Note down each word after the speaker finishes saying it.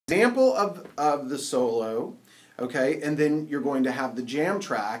example of the solo, okay, and then you're going to have the jam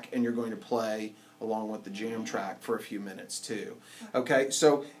track, and you're going to play along with the jam track for a few minutes too. Okay,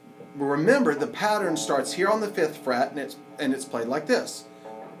 so remember the pattern starts here on the 5th fret, and it's played like this: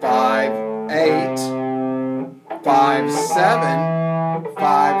 5, 8, 5, 7,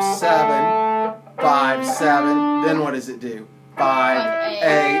 5, 7, 5, 7. Then what does it do? 5,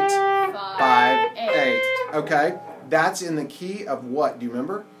 8, 5, 8. Okay, that's in the key of what? Do you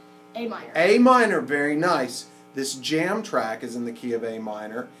remember? A minor. A minor, very nice. This jam track is in the key of A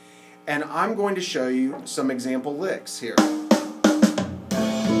minor, and I'm going to show you some example licks here.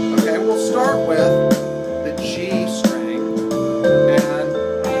 Okay, we'll start with the G string and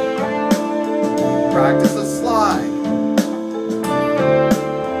practice a slide.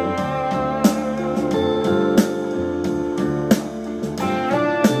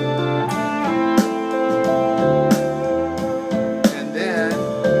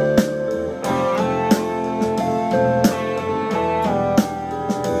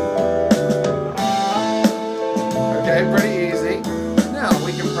 Okay, pretty easy. Now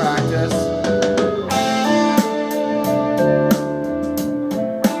we can practice.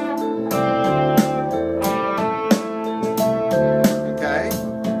 Okay.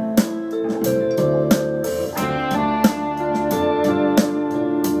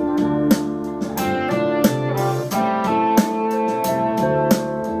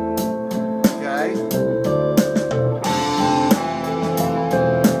 Okay.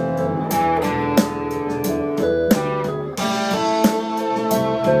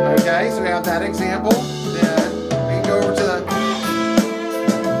 Okay, so we have that example. Then we can go over to the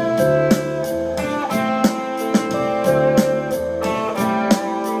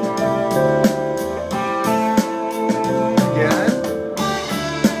again.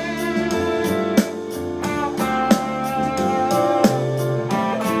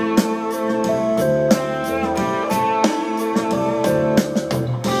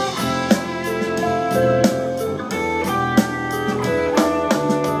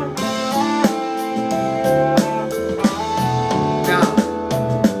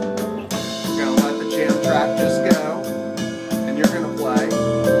 Just go, and you're going to play.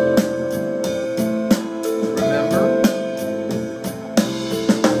 Remember?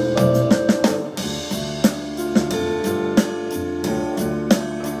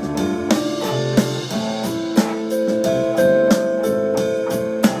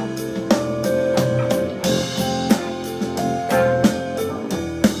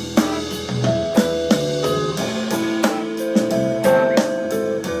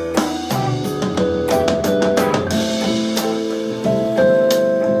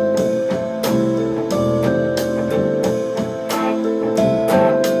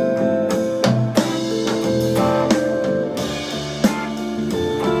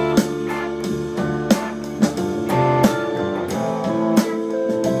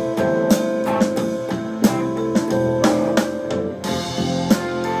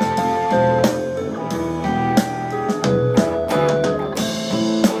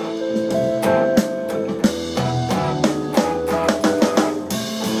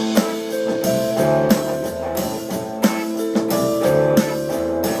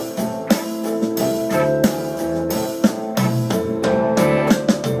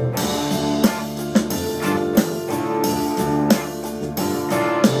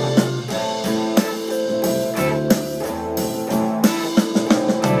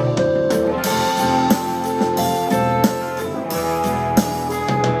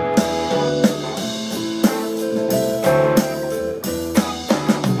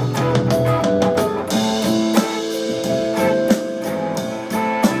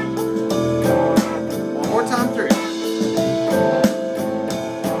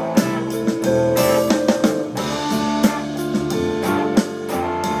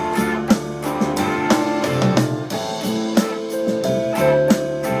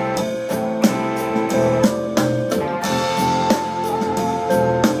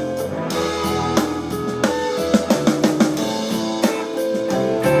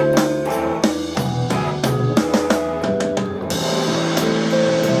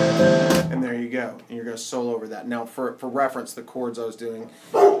 And you're going to solo over that. Now, for reference, the chords I was doing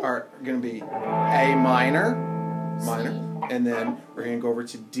are going to be A minor, and then we're going to go over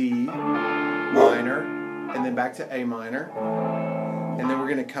to D minor, and then back to A minor, and then we're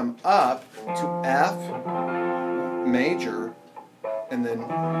going to come up to F major, and then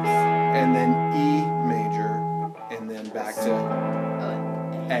E major, and then back to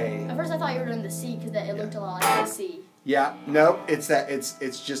A. At first I thought you were doing the C because it looked a lot like the C. Yeah, no, it's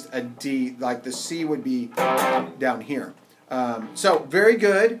just a D. Like the C would be down here. So very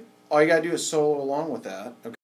good. All you got to do is solo along with that. Okay.